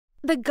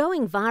The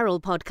Going Viral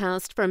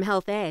podcast from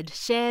Health Ed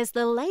shares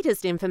the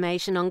latest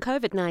information on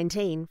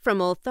COVID-19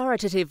 from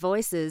authoritative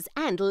voices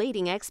and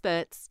leading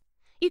experts.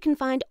 You can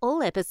find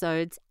all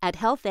episodes at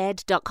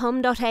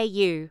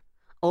healthed.com.au.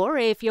 Or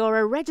if you're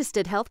a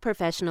registered health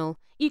professional,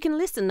 you can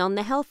listen on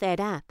the Health Ed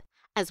app,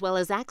 as well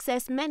as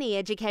access many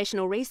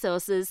educational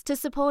resources to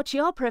support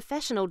your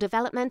professional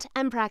development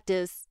and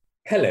practice.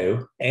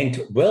 Hello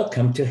and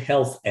welcome to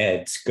Health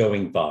Ed's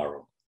Going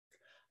Viral.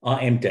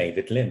 I am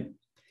David Lim.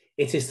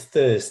 It is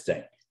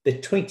Thursday, the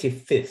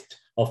 25th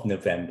of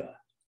November.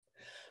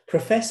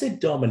 Professor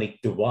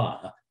Dominic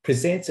Dwyer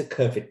presents a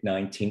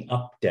COVID-19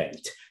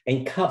 update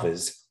and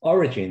covers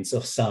origins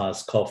of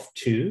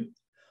SARS-CoV-2,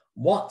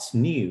 what's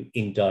new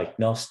in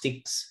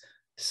diagnostics,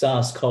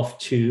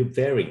 SARS-CoV-2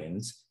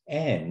 variants,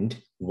 and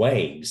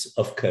waves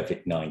of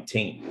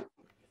COVID-19.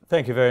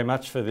 Thank you very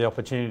much for the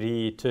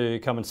opportunity to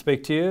come and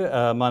speak to you.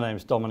 My name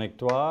is Dominic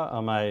Dwyer.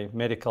 I'm a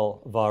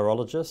medical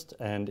virologist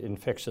and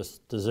infectious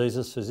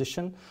diseases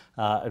physician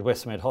at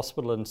Westmead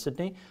Hospital in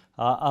Sydney.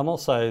 I'm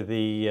also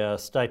the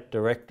State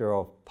Director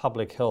of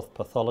Public Health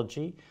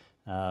Pathology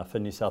for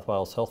New South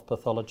Wales Health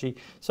Pathology,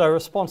 so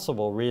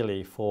responsible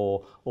really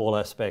for all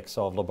aspects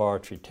of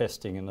laboratory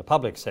testing in the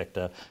public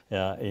sector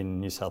in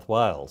New South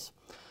Wales.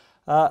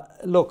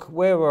 Look,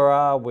 where we're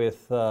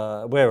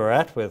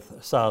at with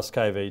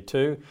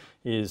SARS-CoV-2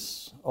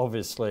 is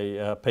obviously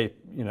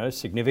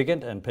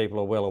significant, and people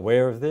are well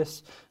aware of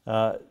this.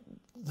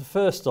 The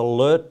first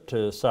alert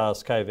to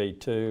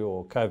SARS-CoV-2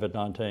 or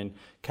COVID-19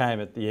 came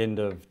at the end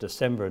of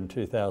December in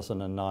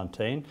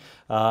 2019,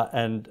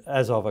 and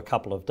as of a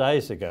couple of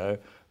days ago,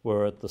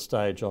 we're at the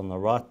stage on the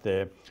right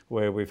there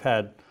where we've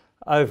had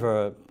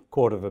over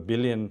 250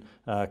 million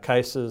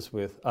cases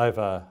with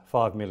over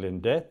 5 million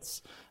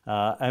deaths.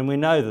 And we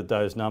know that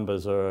those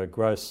numbers are a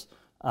gross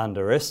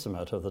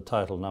underestimate of the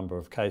total number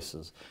of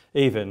cases.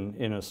 Even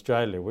in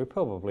Australia, we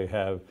probably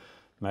have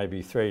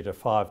maybe 3 to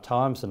 5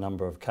 times the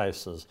number of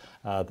cases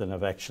than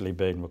have actually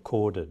been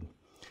recorded.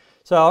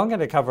 So I'm going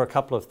to cover a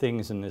couple of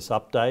things in this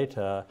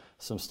update,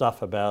 some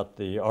stuff about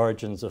the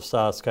origins of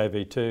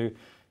SARS-CoV-2,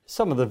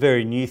 some of the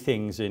very new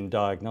things in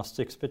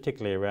diagnostics,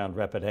 particularly around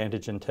rapid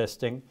antigen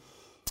testing,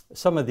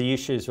 some of the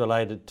issues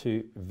related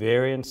to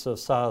variants of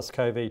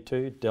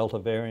SARS-CoV-2, Delta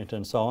variant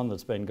and so on,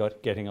 that's been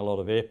getting a lot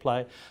of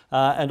airplay,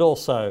 and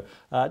also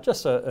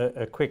just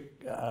a quick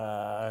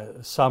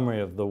summary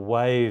of the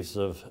waves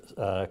of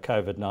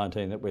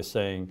COVID-19 that we're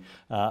seeing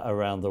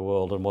around the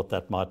world and what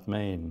that might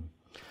mean.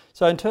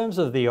 So in terms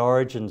of the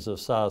origins of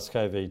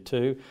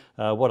SARS-CoV-2,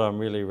 what I'm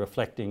really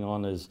reflecting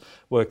on is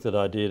work that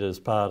I did as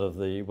part of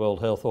the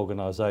World Health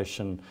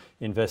Organization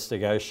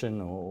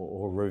investigation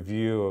or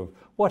review of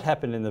what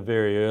happened in the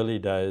very early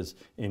days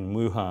in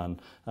Wuhan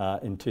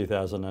in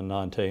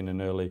 2019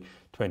 and early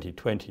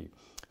 2020.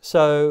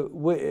 So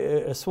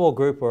a small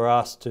group were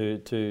asked to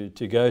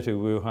go to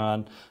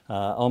Wuhan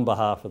on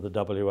behalf of the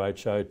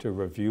WHO to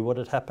review what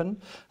had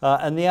happened.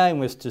 And the aim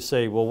was to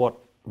see, well, what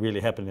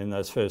really happened in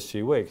those first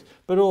few weeks,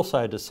 but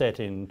also to set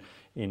in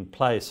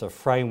place a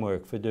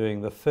framework for doing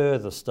the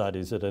further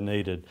studies that are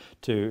needed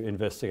to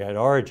investigate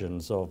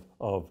origins of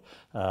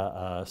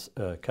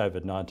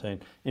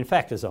COVID-19, in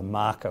fact as a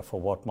marker for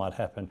what might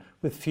happen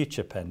with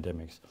future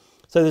pandemics.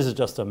 So this is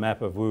just a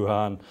map of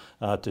Wuhan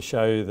to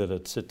show you that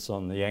it sits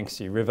on the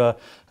Yangtze River.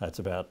 It's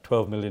about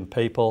 12 million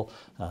people.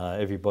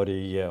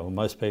 Everybody, or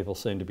most people,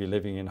 seem to be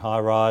living in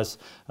high-rise.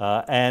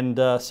 And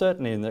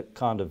certainly in the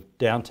kind of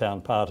downtown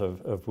part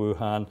of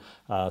Wuhan,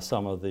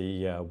 some of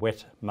the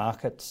wet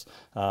markets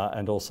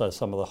and also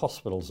some of the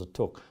hospitals that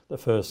took the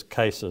first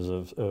cases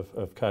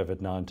of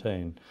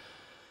COVID-19.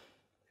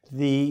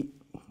 The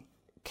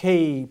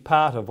key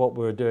part of what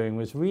we were doing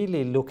was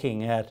really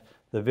looking at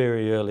the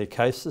very early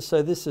cases.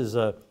 So this is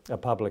a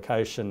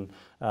publication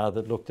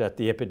that looked at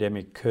the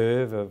epidemic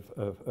curve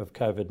of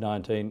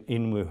COVID-19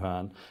 in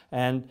Wuhan.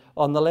 And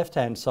on the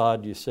left-hand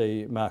side, you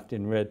see marked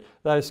in red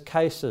those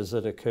cases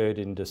that occurred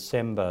in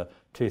December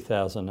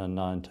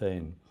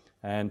 2019.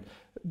 And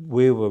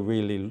we were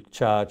really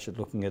charged at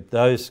looking at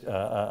those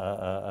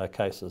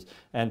cases.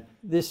 And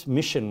this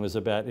mission was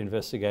about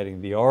investigating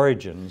the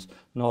origins,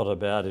 not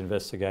about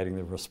investigating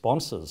the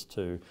responses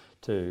to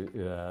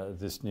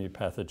this new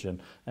pathogen.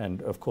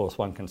 And of course,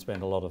 one can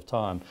spend a lot of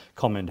time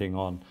commenting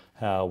on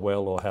how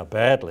well or how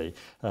badly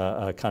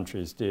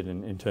countries did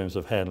in terms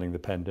of handling the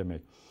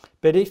pandemic.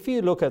 But if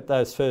you look at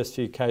those first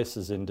few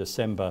cases in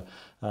December,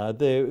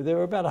 there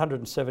were about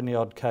 170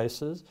 odd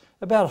cases.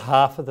 About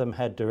half of them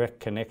had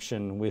direct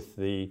connection with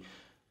the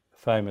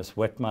famous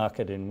wet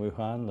market in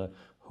Wuhan, the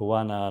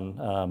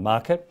Huanan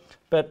market.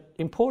 But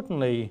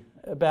importantly,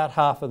 about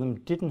half of them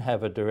didn't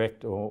have a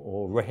direct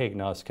or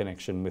recognised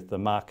connection with the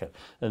market,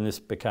 and this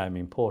became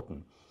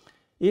important.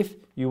 If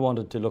you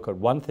wanted to look at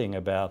one thing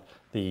about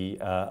the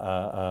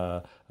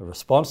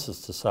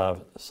responses to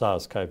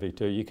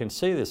SARS-CoV-2, you can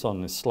see this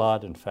on this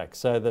slide, in fact,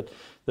 so that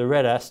the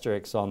red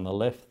asterisk on the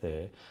left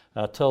there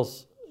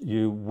tells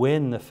you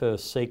when the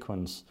first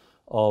sequence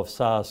of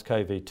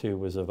SARS-CoV-2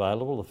 was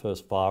available, the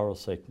first viral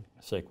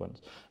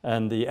sequence.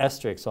 And the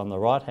asterisk on the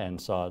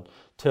right-hand side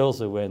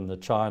tells you when the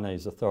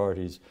Chinese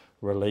authorities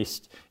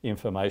released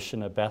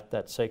information about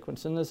that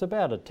sequence, and there's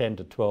about a 10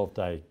 to 12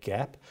 day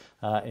gap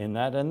in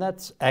that, and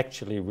that's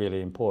actually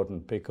really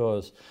important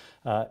because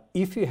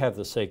if you have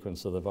the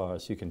sequence of the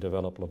virus, you can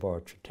develop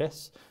laboratory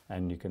tests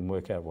and you can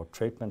work out what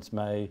treatments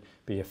may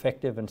be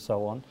effective and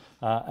so on.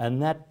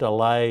 And that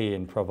delay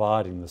in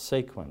providing the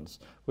sequence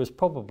was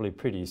probably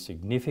pretty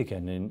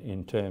significant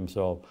in terms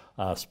of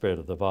spread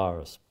of the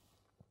virus.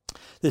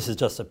 This is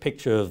just a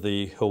picture of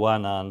the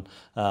Huanan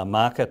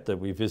market that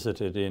we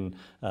visited in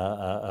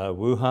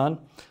Wuhan.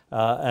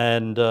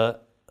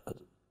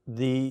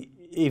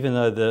 Even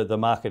though the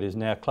market is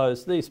now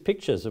closed, these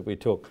pictures that we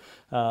took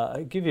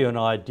give you an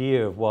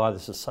idea of why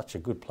this is such a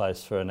good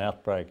place for an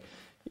outbreak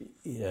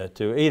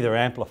to either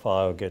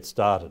amplify or get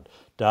started.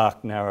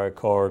 Dark, narrow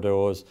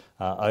corridors,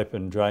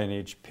 open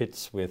drainage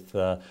pits with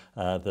that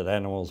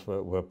animals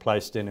were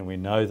placed in, and we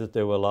know that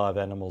there were live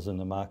animals in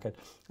the market.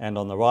 And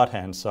on the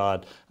right-hand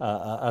side,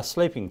 are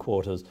sleeping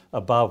quarters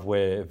above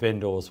where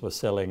vendors were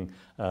selling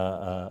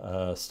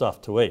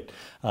stuff to eat.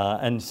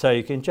 And so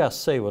you can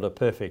just see what a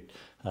perfect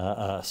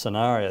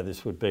scenario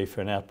this would be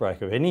for an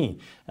outbreak of any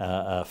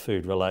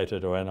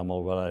food-related or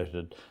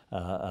animal-related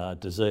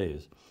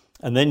disease.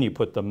 And then you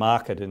put the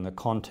market in the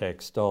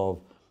context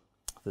of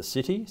the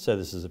city. So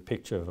this is a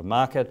picture of a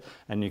market,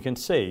 and you can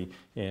see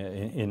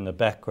in the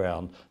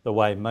background the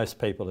way most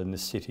people in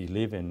this city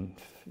live in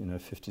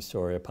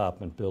 50-storey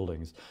apartment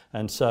buildings.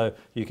 And so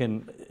you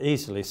can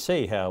easily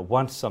see how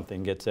once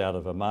something gets out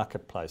of a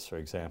marketplace, for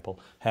example,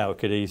 how it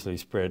could easily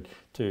spread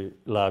to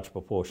a large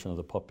proportion of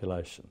the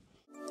population.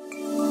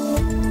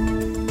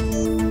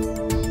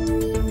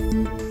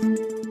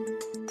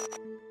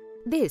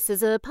 This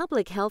is a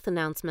public health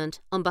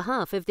announcement on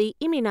behalf of the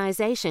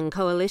Immunisation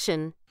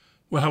Coalition.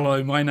 Well,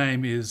 hello, my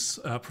name is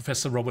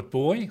Professor Robert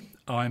Boy.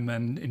 I'm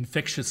an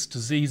infectious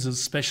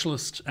diseases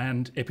specialist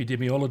and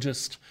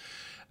epidemiologist,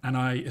 and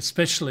I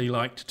especially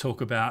like to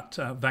talk about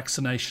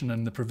vaccination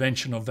and the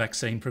prevention of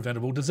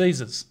vaccine-preventable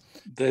diseases.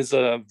 There's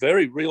a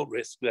very real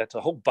risk that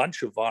a whole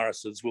bunch of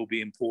viruses will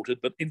be imported,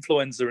 but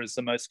influenza is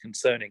the most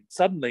concerning.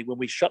 Suddenly, when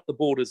we shut the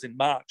borders in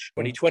March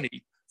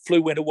 2020,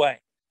 flu went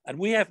away. And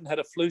we haven't had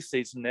a flu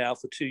season now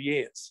for 2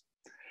 years.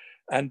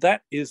 And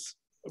that is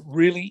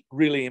really,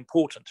 really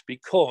important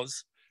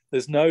because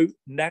there's no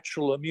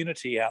natural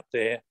immunity out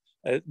there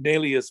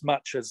nearly as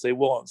much as there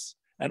was.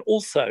 And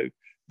also,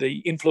 the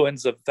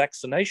influenza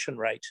vaccination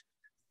rate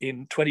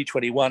in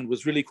 2021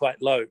 was really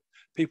quite low.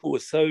 People were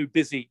so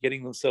busy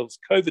getting themselves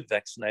COVID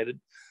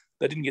vaccinated,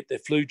 they didn't get their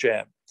flu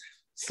jab.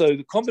 So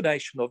the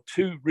combination of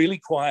two really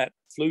quiet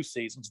flu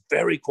seasons,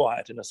 very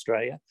quiet in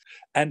Australia,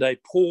 and a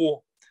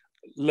poor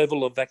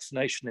level of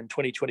vaccination in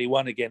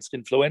 2021 against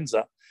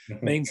influenza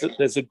means that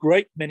there's a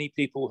great many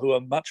people who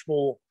are much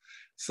more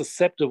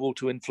susceptible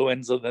to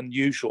influenza than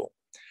usual.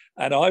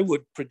 And I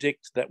would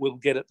predict that we'll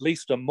get at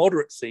least a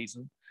moderate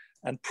season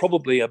and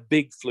probably a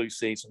big flu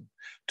season.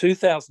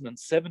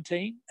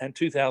 2017 and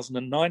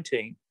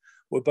 2019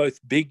 were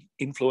both big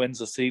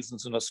influenza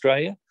seasons in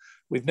Australia.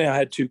 We've now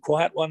had two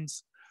quiet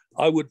ones.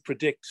 I would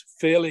predict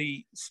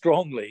fairly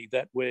strongly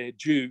that we're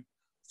due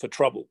for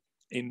trouble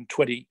in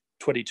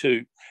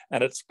 2022,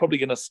 and it's probably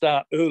going to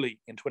start early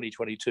in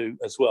 2022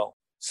 as well.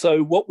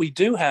 So what we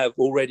do have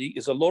already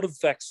is a lot of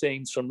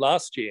vaccines from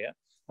last year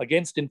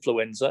against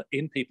influenza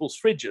in people's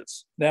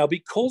fridges. Now,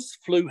 because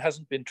flu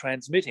hasn't been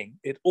transmitting,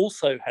 it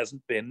also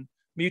hasn't been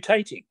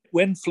mutating.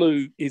 When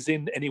flu is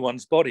in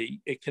anyone's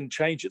body, it can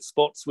change its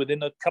spots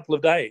within a couple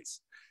of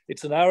days.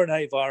 It's an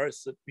RNA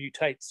virus that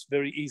mutates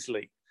very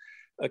easily.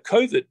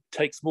 COVID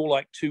takes more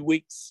like 2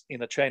 weeks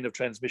in a chain of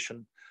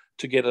transmission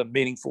to get a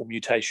meaningful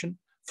mutation.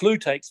 Flu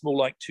takes more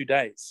like 2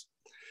 days.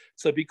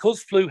 So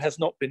because flu has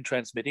not been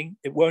transmitting,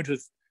 it won't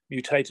have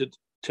mutated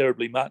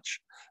terribly much.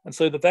 And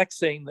so the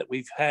vaccine that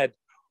we've had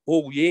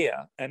all year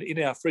and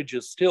in our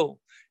fridges still,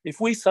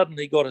 if we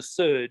suddenly got a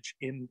surge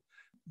in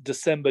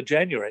December,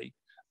 January,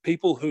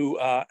 people who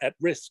are at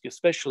risk,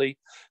 especially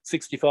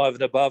 65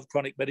 and above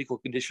chronic medical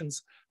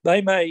conditions,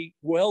 they may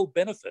well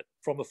benefit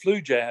from a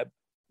flu jab,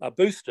 a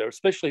booster,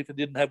 especially if they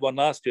didn't have one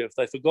last year, if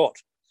they forgot.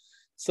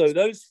 So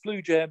those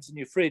flu jabs in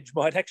your fridge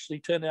might actually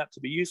turn out to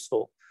be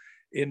useful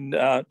in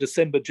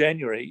December,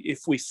 January,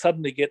 if we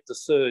suddenly get the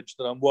surge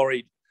that I'm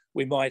worried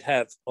we might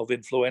have of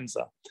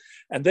influenza.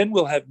 And then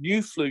we'll have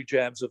new flu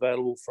jabs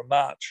available from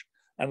March.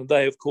 And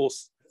they, of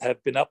course,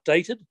 have been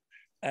updated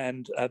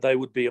and they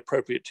would be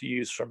appropriate to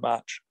use from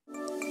March.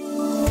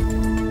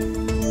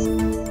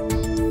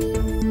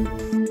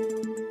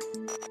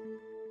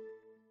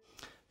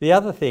 The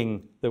other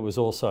thing that was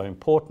also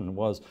important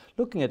was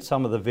looking at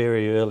some of the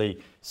very early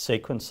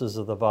sequences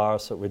of the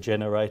virus that were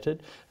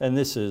generated. And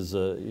this is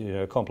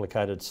a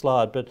complicated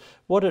slide, but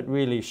what it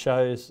really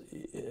shows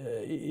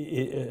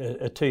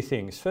are two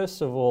things.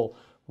 First of all,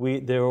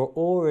 there are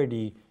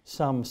already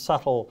some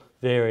subtle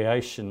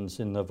variations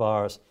in the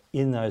virus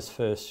in those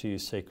first few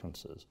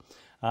sequences.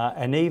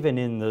 And even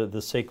in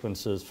the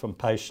sequences from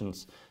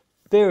patients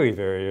very,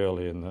 very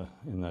early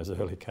in those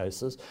early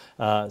cases,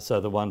 so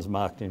the ones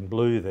marked in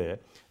blue there,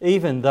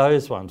 even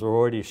those ones were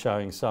already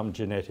showing some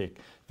genetic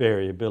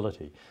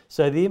variability.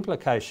 So the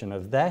implication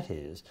of that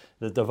is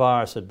that the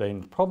virus had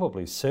been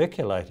probably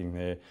circulating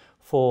there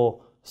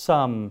for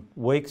some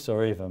weeks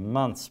or even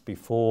months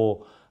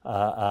before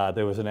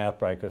there was an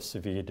outbreak of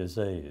severe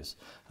disease.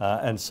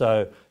 And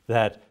so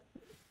that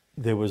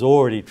there was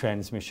already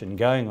transmission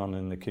going on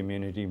in the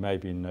community,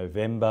 maybe in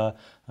November,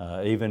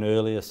 even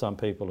earlier, some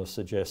people have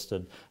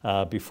suggested,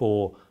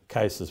 before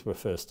cases were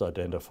first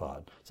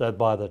identified. So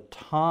by the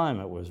time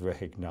it was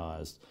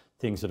recognised,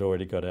 things had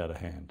already got out of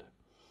hand.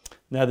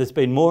 Now, there's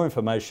been more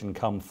information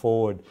come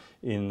forward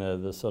in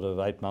the sort of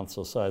 8 months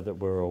or so that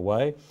we were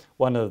away.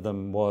 One of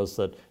them was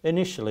that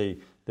initially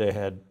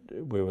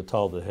we were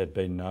told there had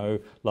been no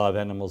live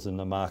animals in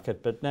the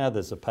market, but now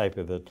there's a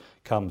paper that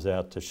comes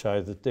out to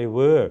show that there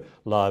were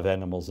live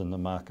animals in the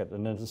market.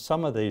 And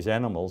some of these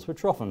animals,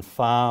 which are often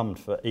farmed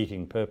for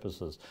eating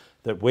purposes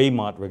that we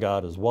might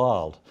regard as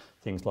wild,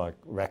 things like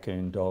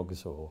raccoon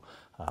dogs or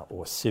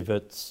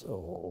civets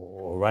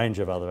or a range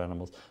of other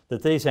animals,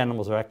 that these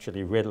animals are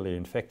actually readily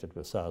infected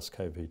with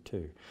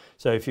SARS-CoV-2.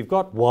 So if you've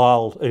got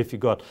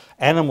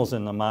animals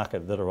in the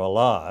market that are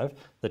alive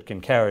that can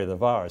carry the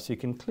virus, you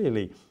can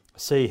clearly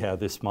see how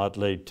this might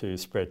lead to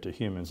spread to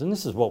humans. And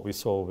this is what we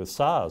saw with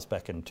SARS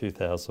back in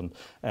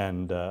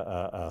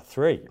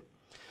 2003.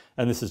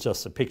 And this is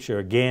just a picture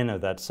again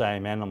of that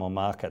same animal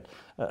market,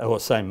 or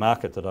same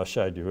market that I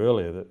showed you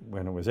earlier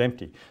when it was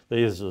empty.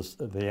 These are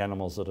the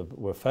animals that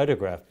were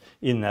photographed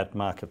in that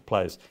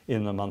marketplace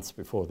in the months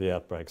before the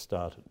outbreak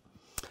started.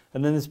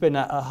 And then there's been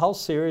a whole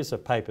series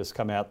of papers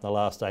come out in the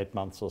last 8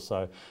 months or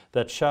so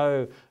that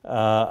show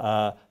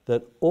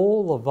that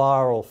all the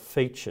viral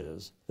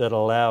features that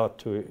allow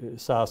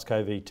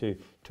SARS-CoV-2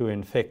 to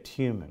infect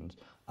humans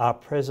are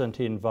present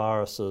in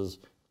viruses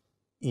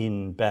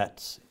in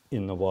bats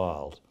in the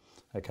wild.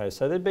 Okay,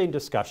 so there'd been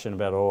discussion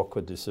about,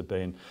 could this have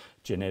been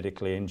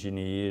genetically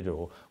engineered,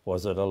 or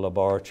was it a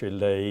laboratory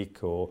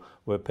leak, or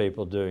were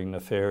people doing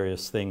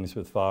nefarious things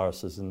with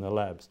viruses in the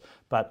labs?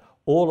 But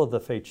all of the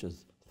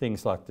features,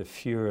 things like the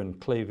furin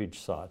cleavage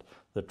site,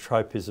 the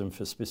tropism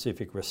for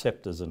specific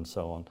receptors and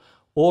so on,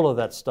 all of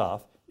that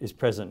stuff is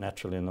present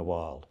naturally in the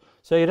wild.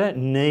 So you don't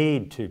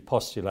need to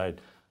postulate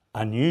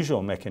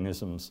unusual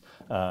mechanisms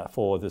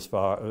for this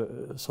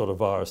sort of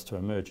virus to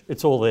emerge.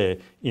 It's all there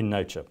in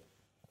nature.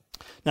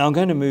 Now I'm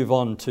going to move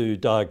on to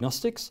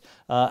diagnostics,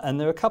 and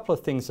there are a couple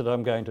of things that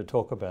I'm going to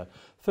talk about.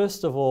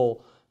 First of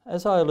all,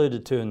 as I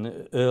alluded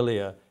to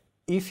earlier,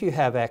 if you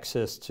have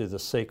access to the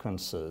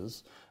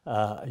sequences,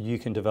 you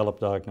can develop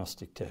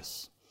diagnostic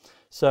tests.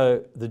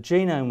 So the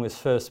genome was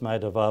first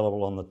made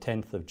available on the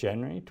 10th of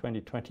January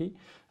 2020,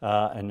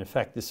 and in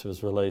fact this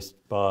was released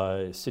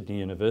by Sydney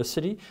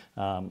University,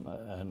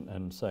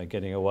 and so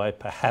getting away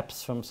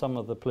perhaps from some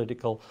of the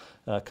political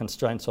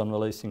constraints on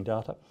releasing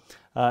data.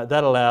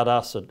 That allowed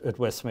us at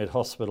Westmead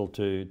Hospital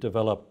to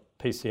develop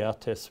PCR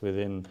tests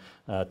within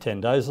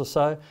 10 days or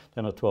so,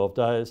 10 or 12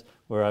 days.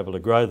 We were able to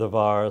grow the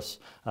virus,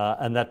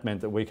 and that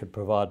meant that we could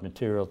provide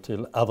material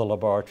to other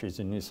laboratories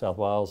in New South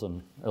Wales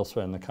and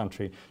elsewhere in the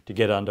country to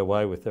get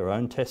underway with their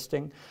own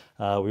testing.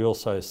 We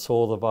also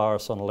saw the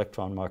virus on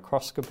electron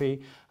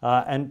microscopy,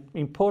 and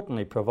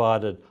importantly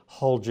provided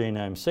whole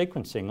genome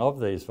sequencing of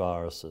these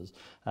viruses.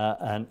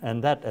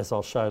 And that, as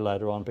I'll show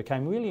later on,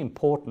 became really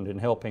important in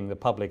helping the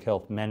public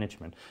health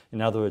management. In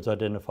other words,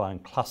 identifying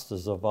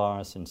clusters of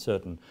virus in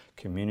certain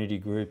community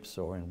groups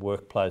or in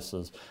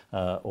workplaces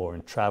or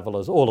in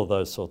travellers, all of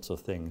those sorts of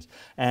things.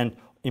 And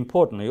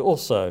importantly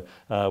also,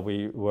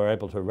 we were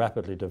able to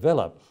rapidly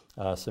develop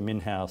some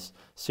in-house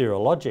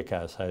serologic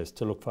assays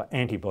to look for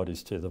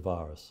antibodies to the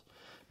virus.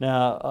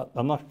 Now,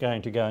 I'm not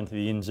going to go into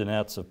the ins and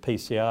outs of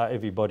PCR.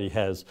 Everybody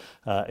has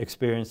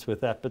experience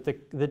with that. But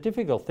the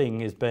difficult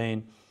thing has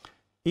been,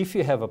 if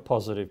you have a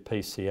positive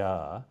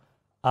PCR,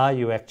 are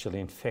you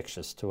actually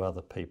infectious to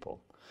other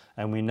people?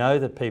 And we know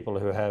that people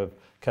who have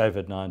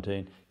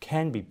COVID-19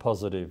 can be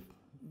positive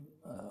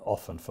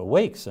often for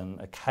weeks and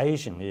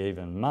occasionally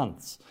even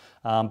months.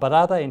 But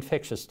are they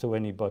infectious to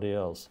anybody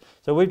else?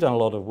 So we've done a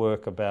lot of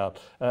work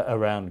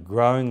around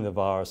growing the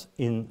virus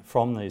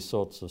from these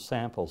sorts of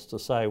samples to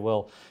say,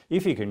 well,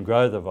 if you can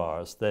grow the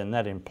virus, then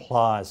that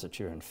implies that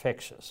you're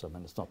infectious. I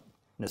mean, it's not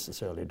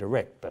necessarily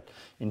direct, but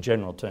in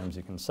general terms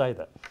you can say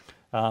that.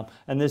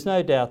 And there's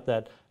no doubt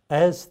that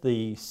as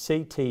the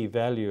CT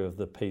value of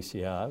the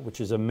PCR,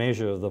 which is a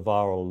measure of the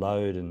viral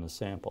load in the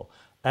sample,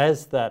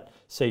 as that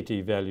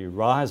CT value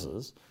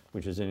rises,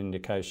 which is an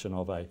indication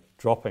of a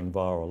dropping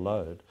viral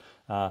load,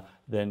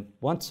 then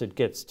once it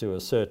gets to a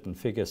certain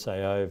figure,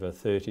 say over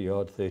 30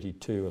 odd,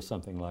 32 or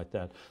something like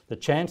that, the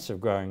chance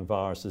of growing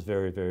virus is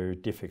very, very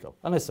difficult,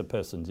 unless the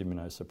person's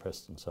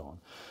immunosuppressed and so on.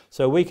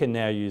 So we can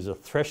now use a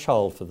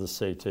threshold for the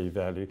CT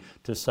value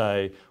to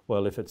say,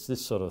 well, if it's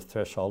this sort of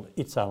threshold,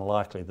 it's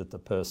unlikely that the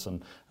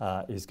person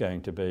is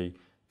going to be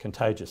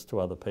contagious to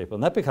other people.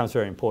 And that becomes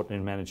very important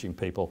in managing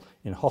people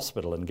in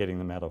hospital and getting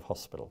them out of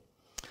hospital.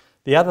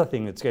 The other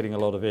thing that's getting a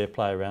lot of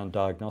airplay around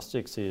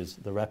diagnostics is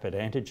the rapid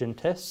antigen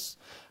tests,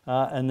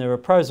 and there are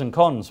pros and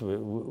cons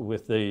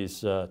with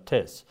these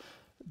tests.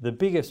 The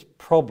biggest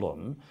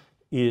problem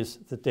is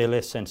that they're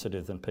less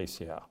sensitive than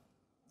PCR,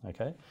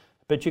 okay?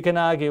 But you can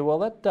argue,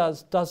 well,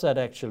 does that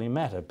actually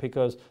matter?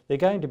 Because they're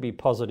going to be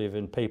positive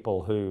in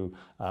people who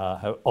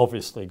have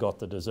obviously got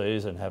the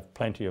disease and have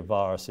plenty of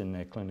virus in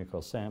their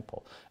clinical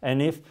sample.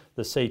 And if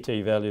the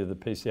CT value of the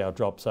PCR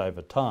drops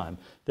over time,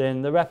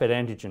 then the rapid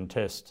antigen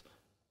test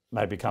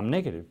may become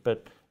negative.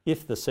 But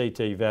if the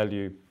CT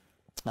value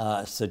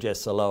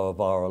suggests a lower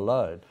viral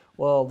load,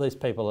 well, these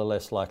people are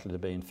less likely to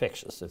be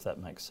infectious, if that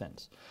makes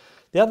sense.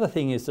 The other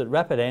thing is that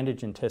rapid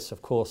antigen tests,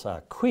 of course,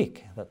 are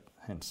quick,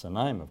 hence the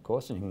name, of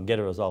course, and you can get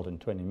a result in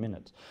 20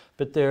 minutes.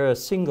 But they're a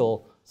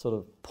single sort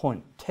of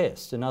point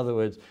test. In other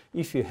words,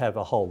 if you have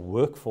a whole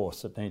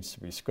workforce that needs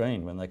to be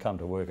screened when they come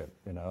to work at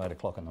 8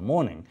 o'clock in the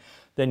morning,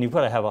 then you've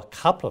got to have a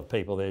couple of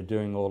people there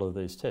doing all of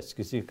these tests,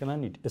 because you can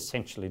only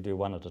essentially do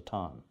one at a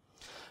time.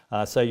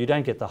 So you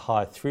don't get the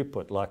high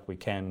throughput like we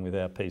can with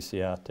our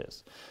PCR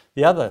tests.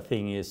 The other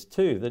thing is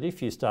too that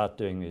if you start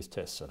doing these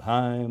tests at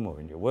home or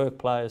in your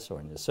workplace or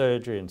in your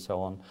surgery and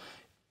so on,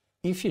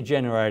 if you're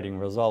generating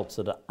results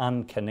that are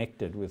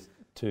unconnected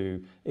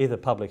to either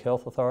public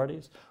health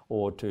authorities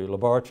or to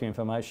laboratory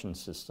information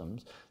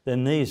systems,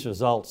 then these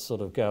results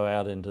sort of go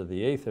out into the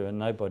ether and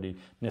nobody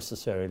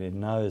necessarily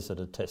knows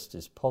that a test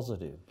is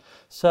positive.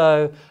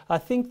 So I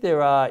think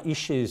there are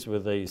issues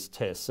with these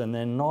tests, and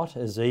they're not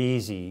as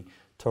easy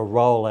to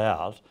roll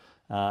out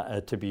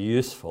to be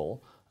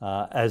useful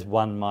as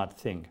one might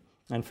think.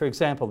 And for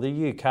example,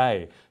 the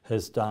UK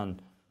has done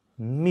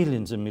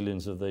millions and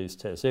millions of these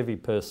tests. Every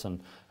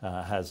person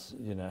has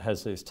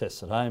these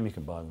tests at home. You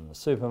can buy them in the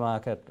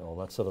supermarket, all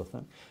that sort of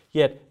thing.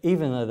 Yet,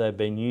 even though they've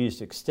been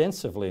used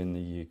extensively in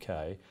the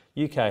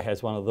UK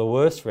has one of the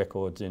worst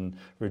records in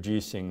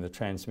reducing the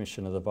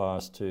transmission of the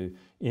virus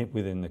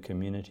within the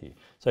community.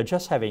 So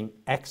just having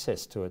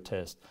access to a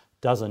test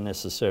doesn't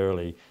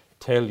necessarily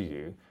tell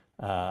you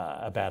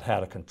about how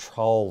to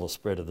control the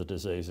spread of the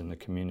disease in the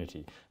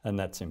community, and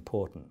that's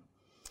important.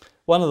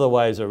 One of the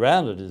ways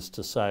around it is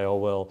to say, oh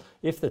well,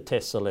 if the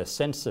tests are less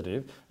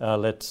sensitive,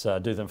 let's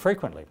do them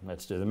frequently.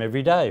 Let's do them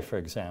every day, for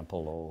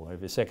example, or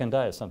every second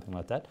day or something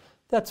like that.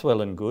 That's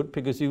well and good,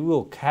 because you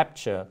will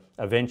capture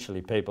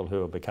eventually people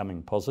who are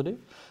becoming positive.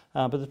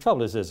 But the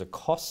trouble is there's a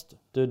cost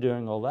to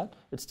doing all that.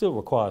 It still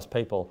requires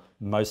people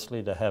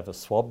mostly to have a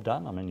swab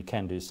done. I mean, you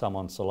can do some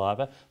on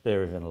saliva.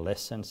 They're even less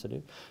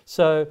sensitive.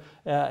 So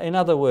in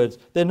other words,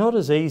 they're not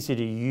as easy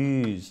to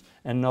use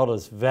and not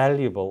as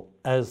valuable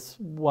as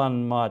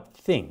one might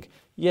think,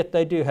 yet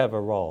they do have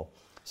a role.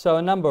 So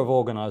a number of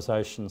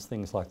organisations,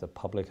 things like the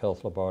Public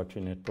Health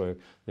Laboratory Network,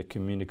 the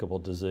Communicable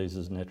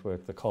Diseases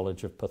Network, the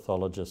College of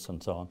Pathologists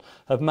and so on,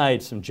 have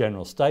made some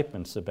general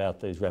statements about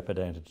these rapid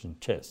antigen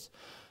tests.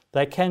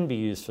 They can be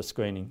used for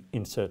screening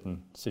in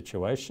certain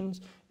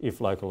situations if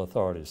local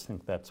authorities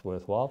think that's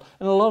worthwhile.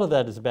 And a lot of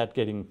that is about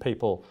getting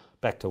people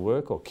back to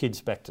work or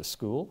kids back to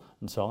school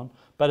and so on.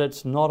 But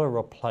it's not a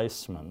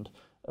replacement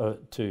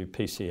to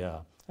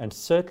PCR. And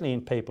certainly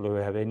in people who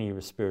have any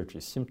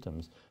respiratory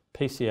symptoms,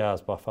 PCR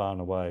is by far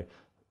and away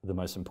the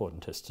most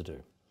important test to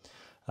do.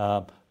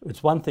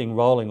 It's one thing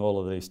rolling all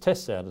of these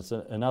tests out. It's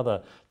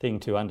another thing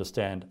to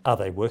understand, are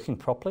they working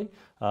properly?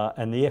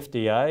 And the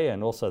FDA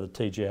and also the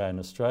TGA in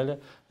Australia,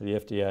 the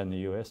FDA in the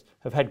US,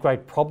 have had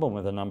great problem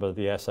with a number of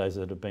the assays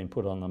that have been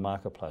put on the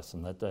marketplace,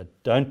 and that they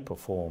don't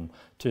perform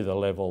to the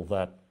level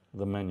that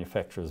the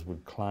manufacturers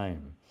would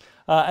claim.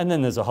 And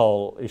then there's a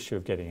whole issue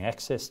of getting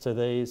access to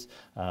these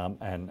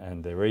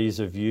and their ease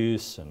of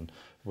use, and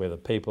whether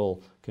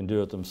people can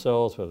do it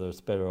themselves, whether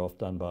it's better off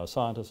done by a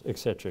scientist,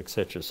 etc.,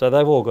 etc. So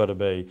they've all got to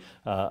be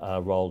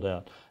rolled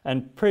out.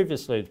 And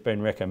previously it's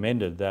been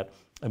recommended that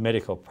a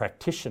medical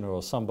practitioner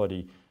or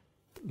somebody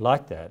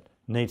like that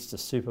needs to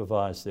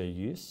supervise their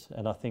use,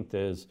 and I think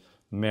there's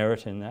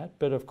merit in that.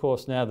 But of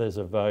course now there's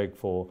a vogue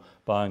for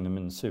buying them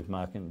in the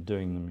supermarket and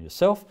doing them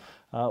yourself.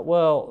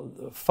 Well,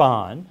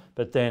 fine,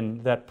 but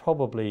then that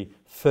probably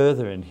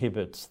further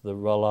inhibits the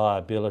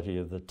reliability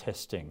of the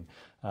testing,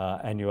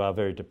 and you are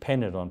very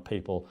dependent on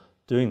people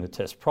doing the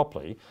test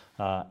properly,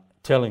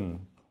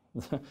 telling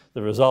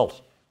the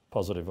result,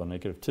 positive or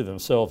negative, to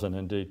themselves and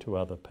indeed to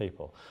other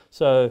people.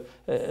 So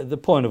the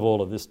point of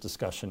all of this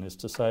discussion is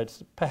to say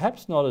it's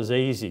perhaps not as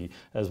easy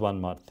as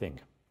one might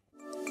think.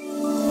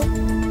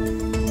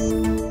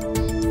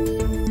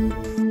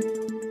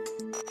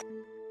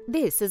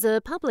 This is a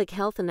public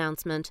health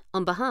announcement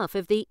on behalf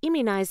of the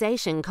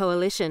Immunisation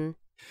Coalition.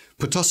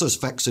 Pertussis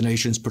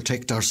vaccinations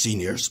protect our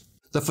seniors.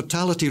 The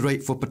fatality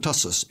rate for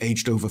pertussis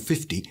aged over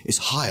 50 is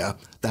higher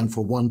than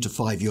for 1 to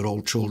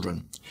 5-year-old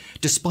children.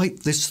 Despite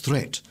this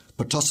threat,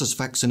 pertussis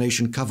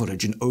vaccination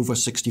coverage in over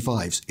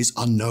 65s is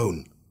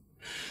unknown.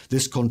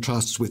 This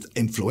contrasts with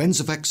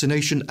influenza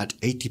vaccination at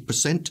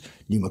 80%,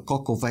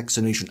 pneumococcal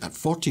vaccination at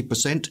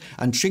 40%,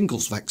 and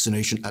shingles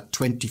vaccination at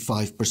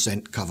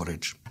 25%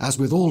 coverage. As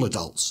with all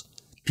adults,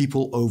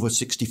 people over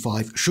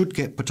 65 should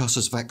get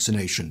pertussis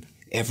vaccination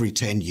every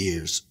 10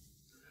 years.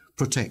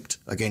 protect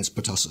against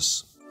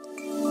pertussis.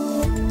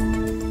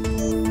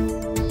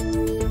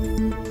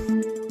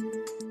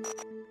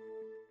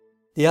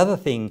 The other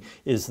thing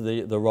is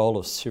the role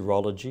of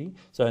serology,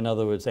 so in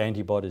other words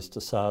antibodies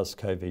to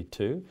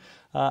SARS-CoV-2,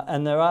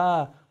 and there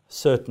are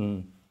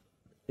certain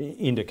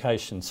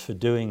indications for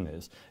doing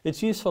this.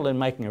 It's useful in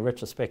making a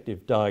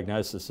retrospective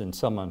diagnosis in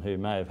someone who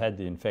may have had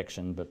the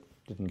infection but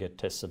didn't get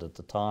tested at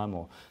the time,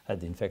 or had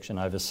the infection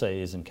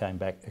overseas and came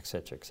back,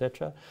 etc.,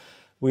 etc.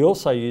 We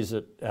also use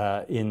it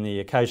in the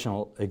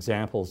occasional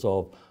examples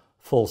of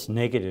false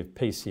negative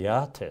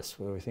PCR tests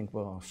where we think,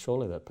 well,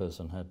 surely that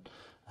person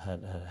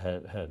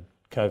had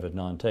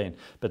COVID-19,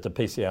 but the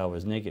PCR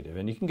was negative.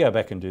 And you can go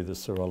back and do the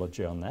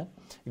serology on that.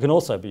 It can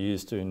also be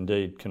used to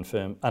indeed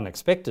confirm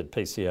unexpected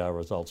PCR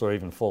results or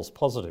even false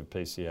positive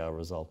PCR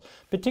results,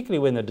 particularly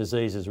when the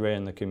disease is rare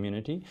in the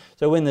community.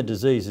 So when the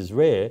disease is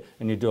rare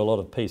and you do a lot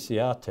of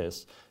PCR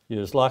tests,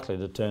 you're as likely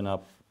to turn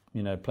up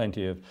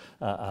plenty of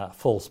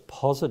false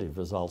positive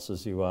results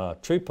as you are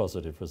true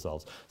positive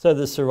results. So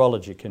the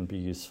serology can be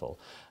useful.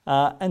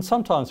 And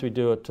sometimes we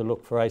do it to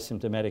look for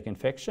asymptomatic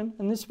infection,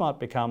 and this might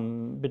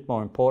become a bit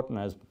more important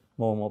as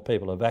more and more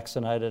people are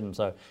vaccinated, and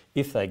so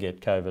if they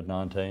get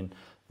COVID-19,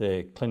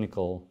 their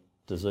clinical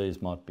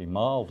disease might be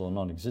mild or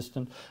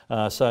non-existent.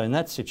 So in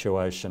that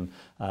situation,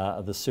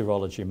 the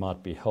serology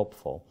might be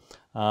helpful.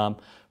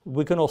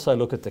 We can also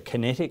look at the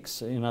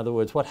kinetics, in other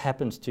words, what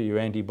happens to your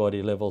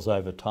antibody levels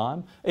over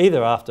time,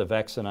 either after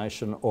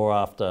vaccination or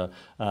after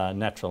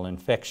natural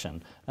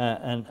infection.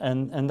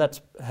 And that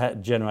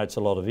generates a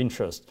lot of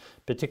interest,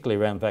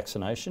 particularly around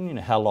vaccination.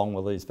 How long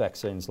will these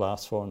vaccines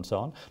last for and so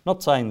on.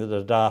 Not saying that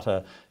the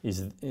data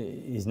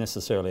is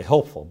necessarily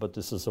helpful, but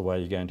this is the way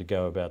you're going to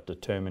go about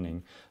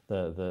determining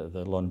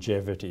the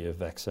longevity of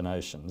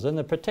vaccinations and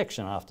the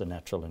protection after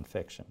natural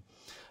infection.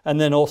 And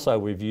then also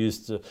we've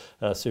used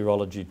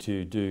serology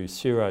to do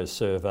sero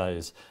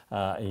surveys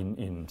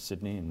in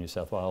Sydney and New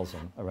South Wales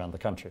and around the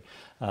country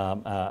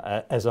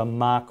as a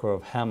marker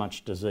of how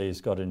much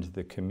disease got into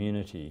the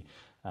community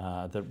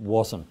that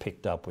wasn't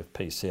picked up with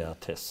PCR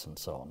tests and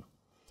so on.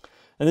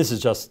 And this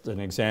is just an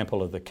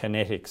example of the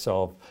kinetics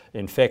of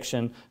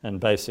infection, and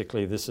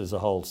basically this is a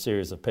whole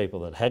series of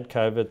people that had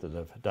COVID that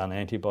have done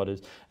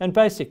antibodies, and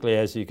basically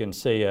as you can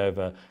see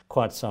over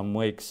quite some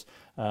weeks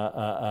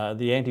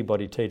the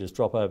antibody titers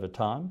drop over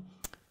time.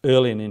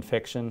 Early in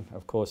infection,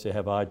 of course, you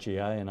have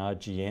IgA and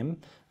IgM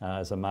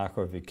as a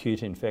marker of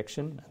acute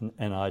infection,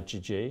 and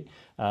IgG.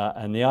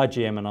 And the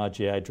IgM and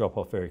IgA drop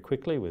off very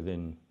quickly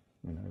within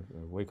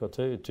a week or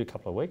two,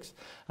 couple of weeks.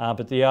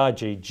 But the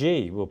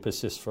IgG will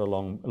persist for a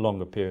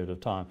longer period of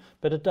time.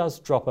 But it does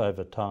drop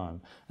over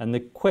time. And the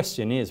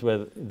question is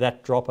whether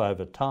that drop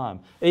over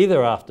time,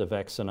 either after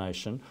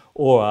vaccination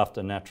or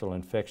after natural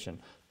infection,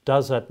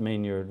 does that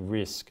mean you're at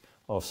risk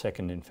of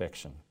second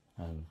infection?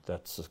 And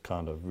that's a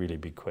kind of really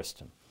big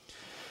question.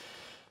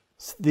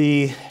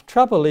 The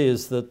trouble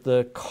is that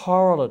the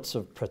correlates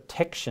of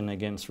protection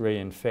against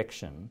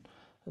reinfection,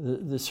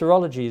 the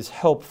serology is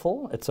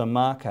helpful, it's a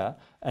marker,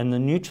 and the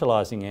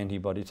neutralising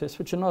antibody tests,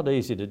 which are not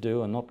easy to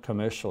do and not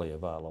commercially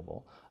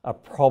available, are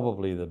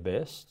probably the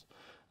best.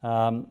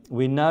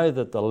 We know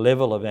that the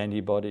level of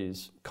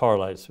antibodies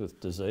correlates with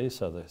disease,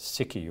 so the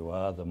sicker you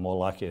are, the more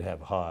likely to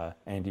have higher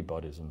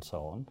antibodies and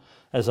so on.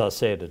 As I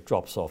said, it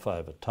drops off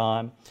over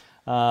time.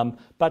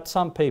 But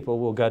some people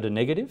will go to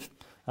negative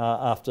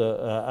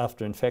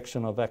after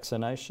infection or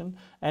vaccination,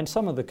 and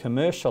some of the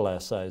commercial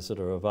assays that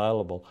are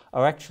available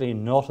are actually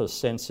not as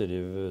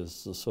sensitive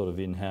as the sort of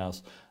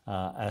in-house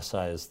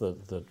assays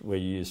that we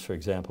use, for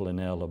example, in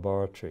our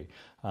laboratory.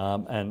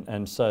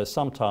 And so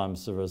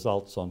sometimes the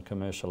results on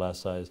commercial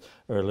assays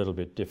are a little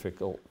bit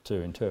difficult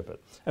to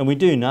interpret. And we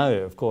do know,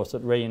 of course,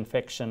 that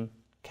reinfection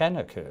can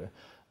occur.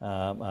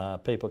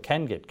 People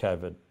can get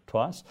COVID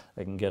twice.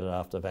 They can get it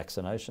after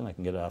vaccination, they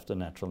can get it after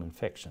natural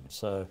infection.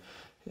 So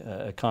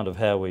kind of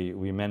how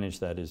we manage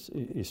that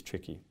is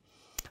tricky.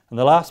 And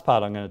the last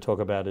part I'm going to talk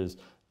about is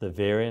the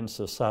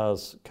variants of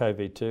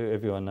SARS-CoV-2.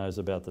 Everyone knows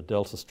about the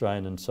Delta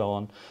strain and so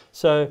on.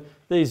 So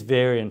these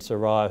variants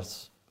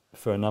arise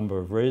for a number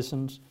of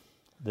reasons.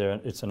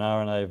 It's an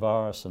RNA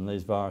virus, and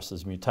these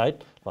viruses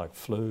mutate, like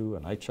flu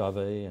and HIV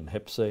and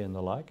Hep C and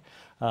the like.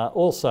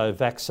 Also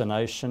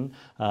vaccination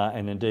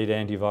and indeed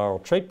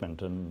antiviral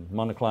treatment and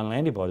monoclonal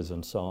antibodies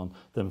and so on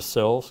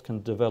themselves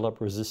can develop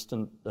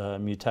resistant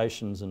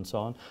mutations and so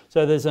on.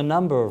 So there's a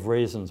number of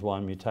reasons why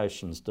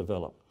mutations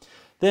develop.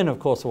 Then, of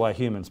course, the way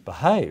humans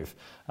behave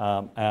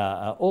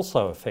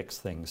also affects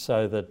things,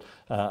 so that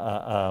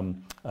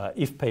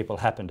if people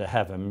happen to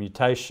have a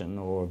mutation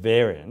or a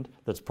variant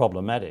that's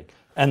problematic,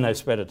 and they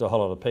spread it to a whole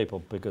lot of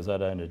people because they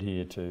don't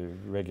adhere to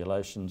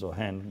regulations or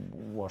hand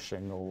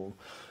washing or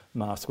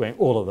mask wearing,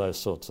 all of those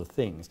sorts of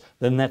things,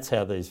 then that's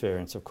how these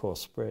variants, of course,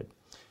 spread.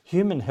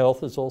 Human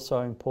health is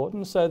also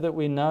important, so that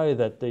we know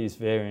that these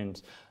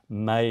variants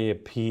may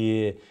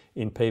appear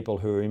in people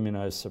who are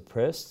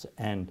immunosuppressed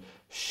and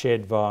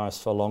shed virus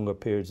for longer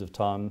periods of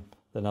time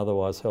than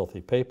otherwise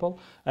healthy people.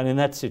 And in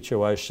that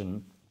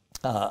situation,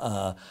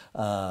 knowing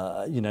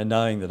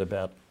that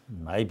about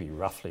maybe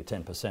roughly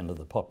 10% of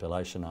the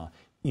population are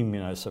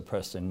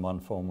immunosuppressed in one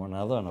form or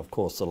another, and of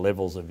course the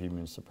levels of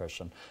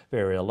immunosuppression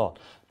vary a lot.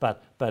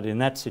 But in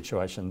that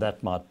situation,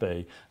 that might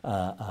be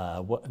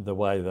the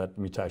way that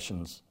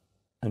mutations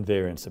and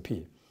variants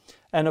appear.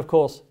 And of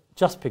course,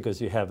 just because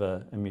you have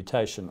a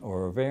mutation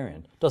or a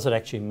variant, does it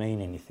actually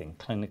mean anything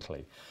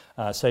clinically?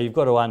 So you've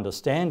got to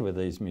understand with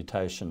these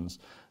mutations,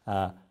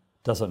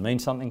 does it mean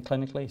something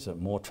clinically? Is it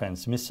more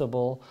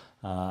transmissible?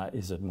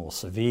 Is it more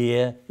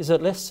severe? Is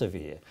it less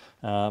severe?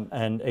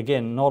 And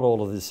again, not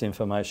all of this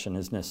information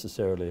is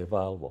necessarily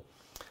available.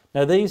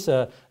 Now, these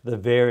are the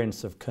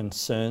variants of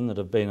concern that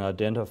have been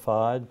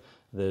identified.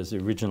 There's the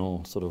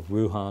original sort of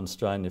Wuhan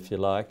strain, if you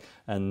like,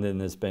 and then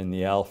there's been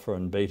the alpha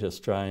and beta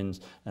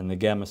strains and the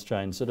gamma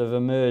strains that have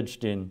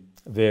emerged in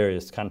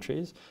various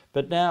countries.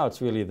 But now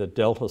it's really the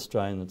Delta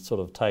strain that's sort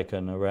of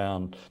taken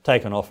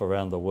off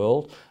around the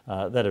world.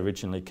 That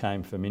originally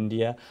came from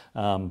India,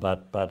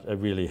 but it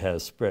really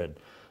has spread.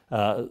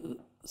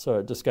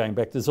 So just going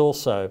back, there's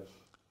also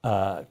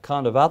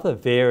kind of other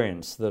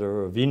variants that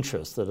are of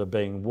interest that are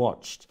being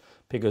watched,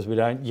 because we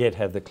don't yet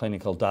have the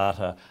clinical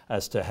data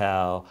as to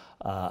how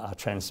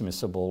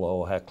transmissible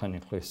or how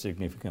clinically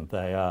significant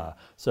they are.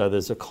 So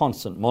there's a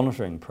constant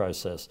monitoring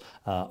process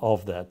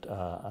of that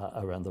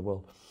around the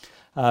world.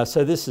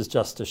 So this is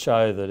just to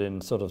show that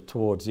in sort of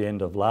towards the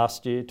end of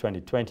last year,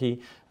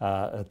 2020,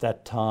 at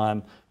that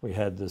time we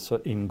had this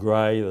in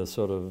grey, the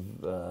sort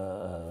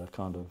of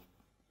kind of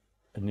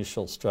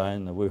initial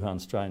strain, the Wuhan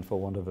strain for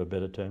want of a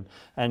better term.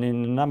 And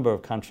in a number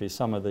of countries,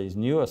 some of these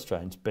newer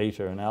strains,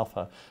 beta and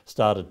alpha,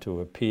 started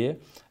to appear.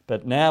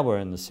 But now we're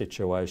in the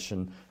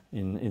situation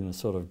in the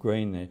sort of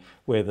green there,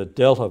 where the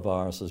Delta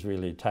virus has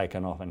really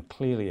taken off and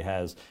clearly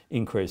has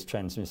increased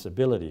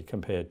transmissibility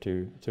compared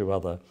to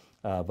other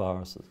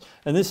viruses.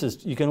 And this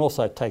is, you can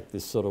also take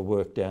this sort of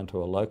work down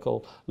to a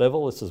local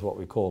level. This is what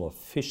we call a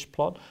fish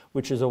plot,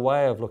 which is a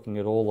way of looking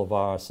at all the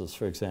viruses,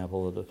 for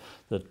example,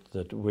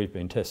 that we've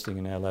been testing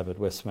in our lab at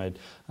Westmead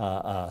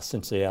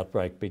since the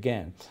outbreak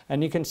began.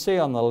 And you can see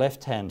on the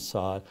left-hand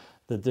side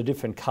that the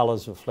different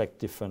colours reflect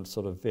different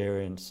sort of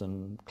variants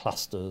and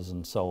clusters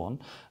and so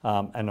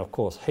on. And of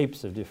course,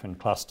 heaps of different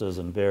clusters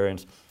and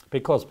variants,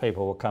 because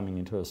people were coming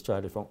into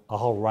Australia from a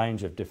whole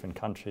range of different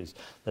countries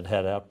that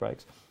had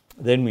outbreaks.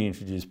 Then we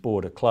introduced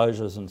border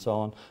closures and so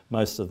on.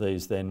 Most of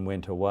these then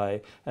went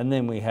away. And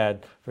then we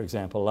had, for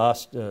example,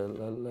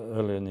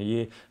 earlier in the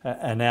year,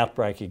 an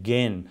outbreak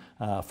again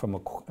from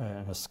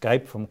an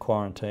escape from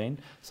quarantine.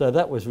 So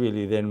that was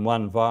really then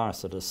one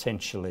virus that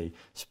essentially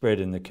spread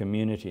in the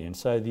community. And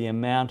so the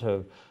amount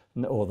of,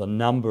 or the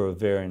number of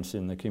variants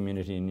in the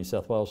community in New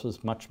South Wales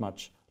was much,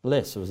 much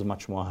less. It was a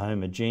much more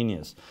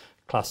homogeneous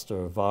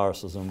cluster of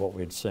viruses than what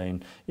we'd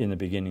seen in the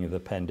beginning of the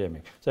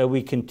pandemic. So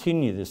we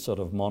continue this sort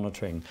of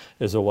monitoring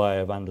as a way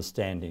of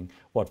understanding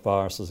what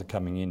viruses are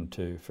coming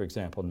into, for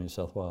example, New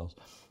South Wales.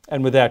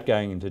 And without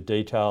going into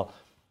detail,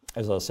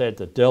 as I said,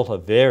 the Delta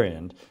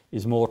variant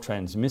is more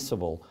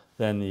transmissible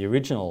than the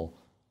original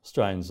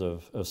strains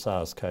of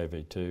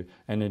SARS-CoV-2,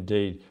 and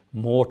indeed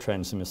more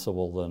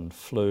transmissible than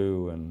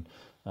flu and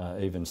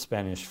even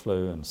Spanish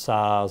flu and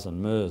SARS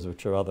and MERS,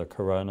 which are other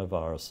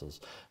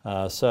coronaviruses.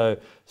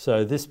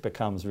 So this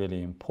becomes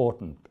really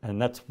important, and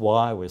that's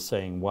why we're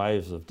seeing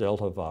waves of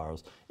Delta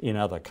virus in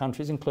other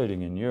countries,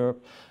 including in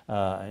Europe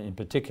in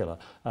particular,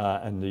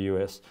 and the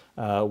US,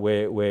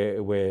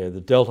 where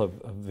the Delta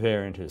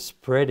variant is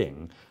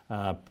spreading,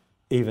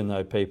 even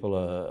though people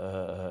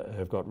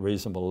have got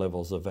reasonable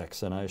levels of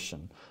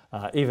vaccination,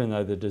 even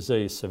though the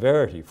disease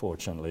severity,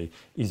 fortunately,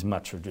 is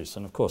much reduced.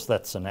 And of course,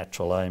 that's the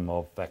natural aim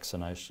of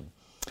vaccination.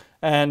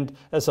 And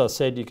as I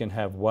said, you can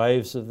have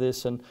waves of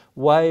this, and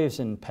waves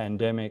in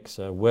pandemics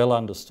are well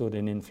understood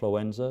in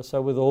influenza.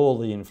 So with all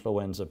the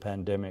influenza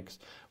pandemics,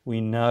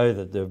 we know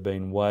that there have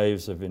been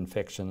waves of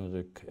infection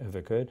that have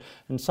occurred.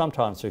 And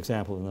sometimes, for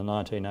example, in the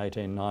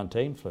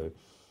 1918-19 flu,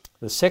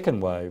 the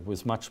second wave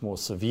was much more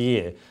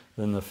severe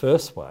than the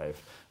first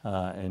wave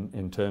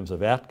in terms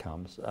of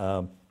outcomes.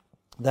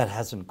 That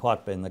hasn't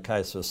quite been the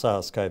case for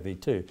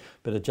SARS-CoV-2,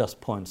 but it just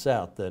points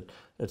out that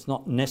it's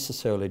not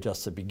necessarily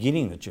just the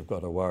beginning that you've got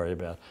to worry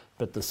about,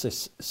 but the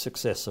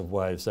successive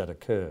waves that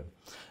occur.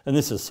 And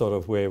this is sort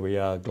of where we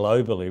are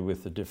globally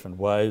with the different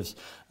waves.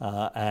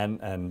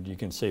 And you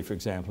can see, for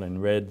example,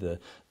 in red,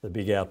 the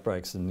big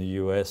outbreaks in the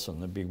US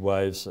and the big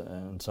waves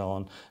and so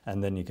on.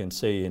 And then you can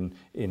see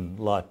in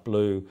light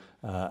blue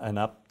an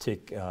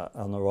uptick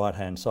on the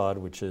right-hand side,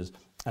 which is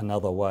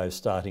another wave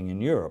starting in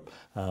Europe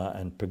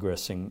and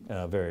progressing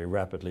very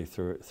rapidly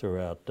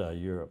throughout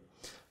Europe.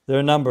 There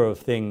are a number of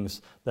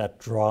things that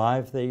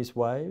drive these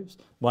waves.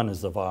 One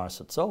is the virus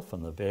itself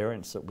and the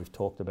variants that we've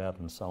talked about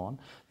and so on.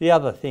 The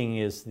other thing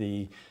is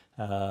the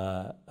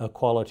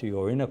equality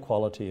or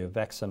inequality of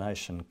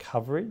vaccination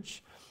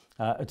coverage.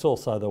 It's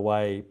also the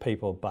way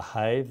people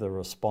behave, the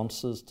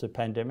responses to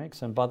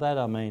pandemics, and by that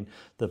I mean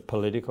the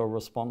political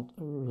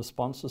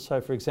responses.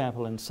 So, for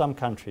example, in some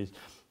countries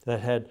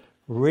that had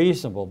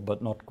reasonable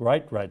but not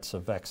great rates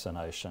of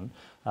vaccination,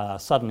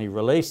 suddenly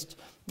released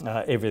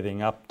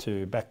everything up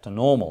to back to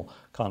normal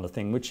kind of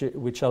thing,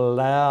 which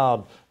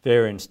allowed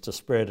variants to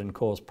spread and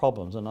cause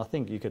problems. And I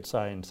think you could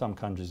say in some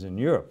countries in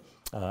Europe,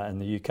 in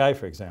the UK,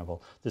 for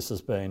example, this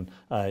has been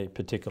a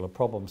particular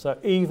problem. So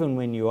even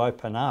when you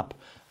open up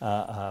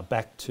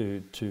back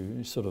to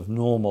sort of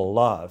normal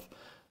life,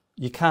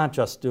 you can't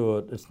just do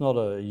it. It's not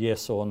a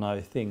yes or no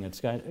thing.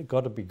 It's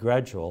got to be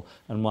gradual,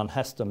 and one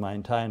has to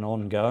maintain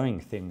ongoing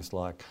things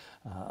like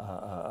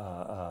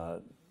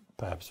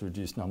perhaps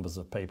reduced numbers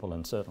of people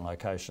in certain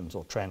locations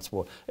or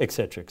transport,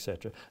 etc.,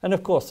 etc. And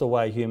of course the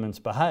way humans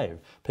behave.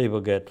 People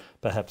get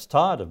perhaps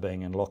tired of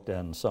being in lockdown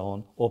and so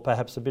on, or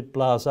perhaps a bit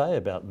blasé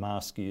about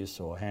mask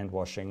use or hand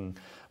washing,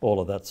 all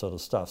of that sort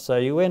of stuff. So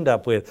you end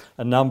up with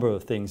a number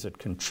of things that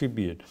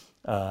contribute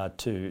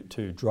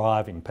to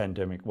driving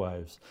pandemic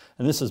waves.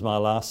 And this is my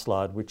last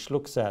slide, which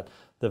looks at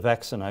the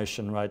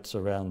vaccination rates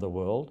around the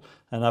world.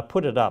 And I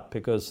put it up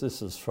because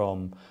this is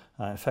from,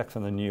 in fact,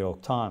 from the New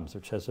York Times,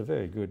 which has a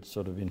very good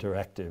sort of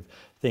interactive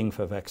thing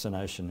for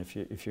vaccination if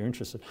you're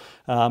interested.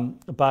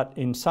 But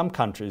in some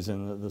countries,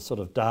 in the sort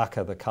of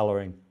darker the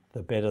colouring,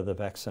 the better the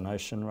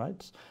vaccination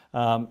rates.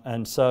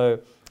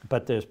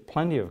 But there's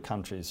plenty of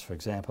countries, for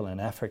example, in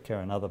Africa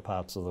and other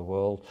parts of the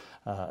world,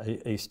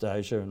 East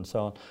Asia and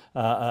so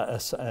on,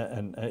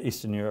 and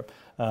Eastern Europe,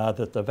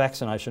 that the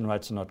vaccination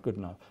rates are not good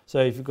enough. So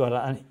if you've got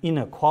an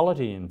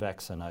inequality in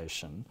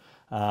vaccination,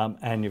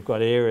 and you've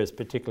got areas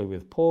particularly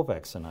with poor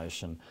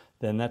vaccination,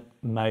 then that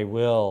may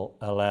well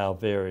allow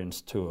variants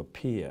to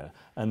appear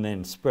and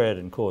then spread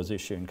and cause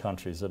issue in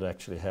countries that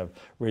actually have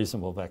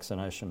reasonable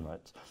vaccination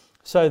rates.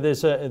 So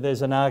there's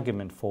an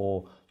argument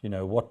for,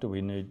 what do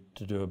we need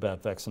to do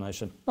about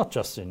vaccination, not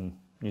just in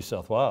New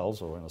South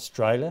Wales or in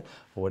Australia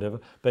or whatever,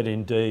 but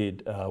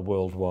indeed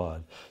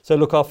worldwide. So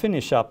look, I'll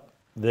finish up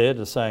there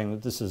to saying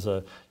that this is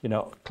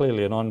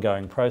clearly an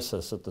ongoing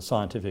process at the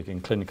scientific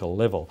and clinical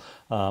level,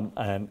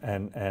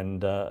 and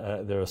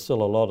there are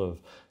still a lot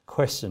of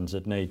questions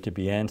that need to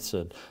be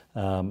answered,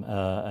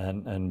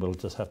 and we'll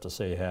just have to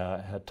see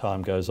how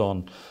time goes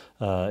on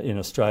in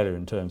Australia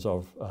in terms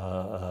of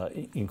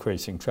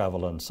increasing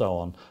travel and so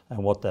on,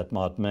 and what that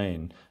might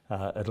mean,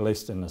 at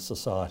least in a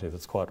society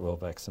that's quite well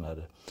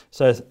vaccinated.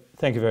 So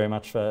thank you very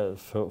much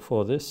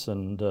for this,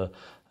 and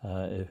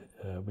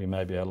we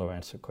may be able to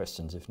answer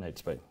questions if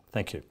needs be.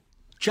 Thank you.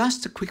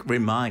 Just a quick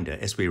reminder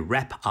as we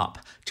wrap up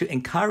to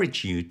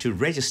encourage you to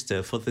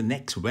register for the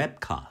next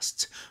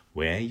webcasts,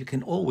 where you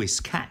can always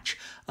catch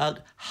a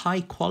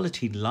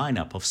high-quality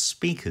lineup of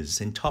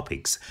speakers and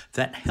topics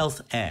that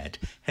Health Ed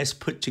has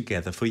put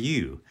together for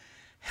you.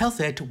 Health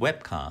Ed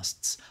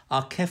webcasts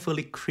are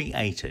carefully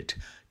created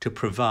to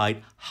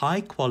provide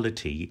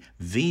high-quality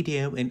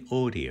video and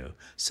audio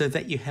so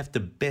that you have the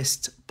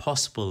best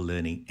possible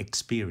learning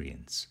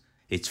experience.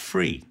 It's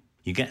free.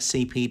 You get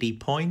CPD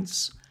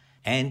points,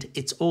 and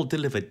it's all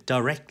delivered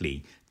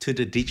directly to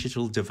the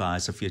digital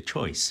device of your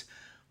choice,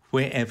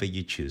 wherever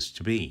you choose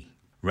to be.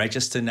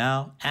 Register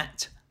now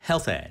at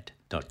healthed.com.au.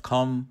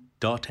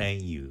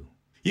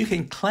 You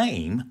can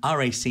claim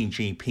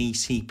RACGP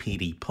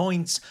CPD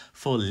points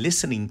for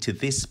listening to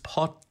this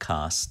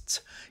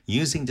podcast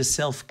using the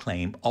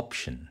self-claim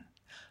option.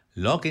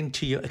 Log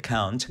into your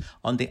account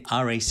on the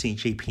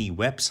RACGP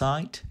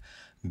website,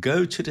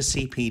 go to the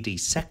CPD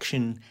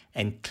section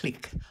and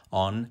click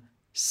on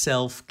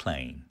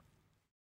self-claim.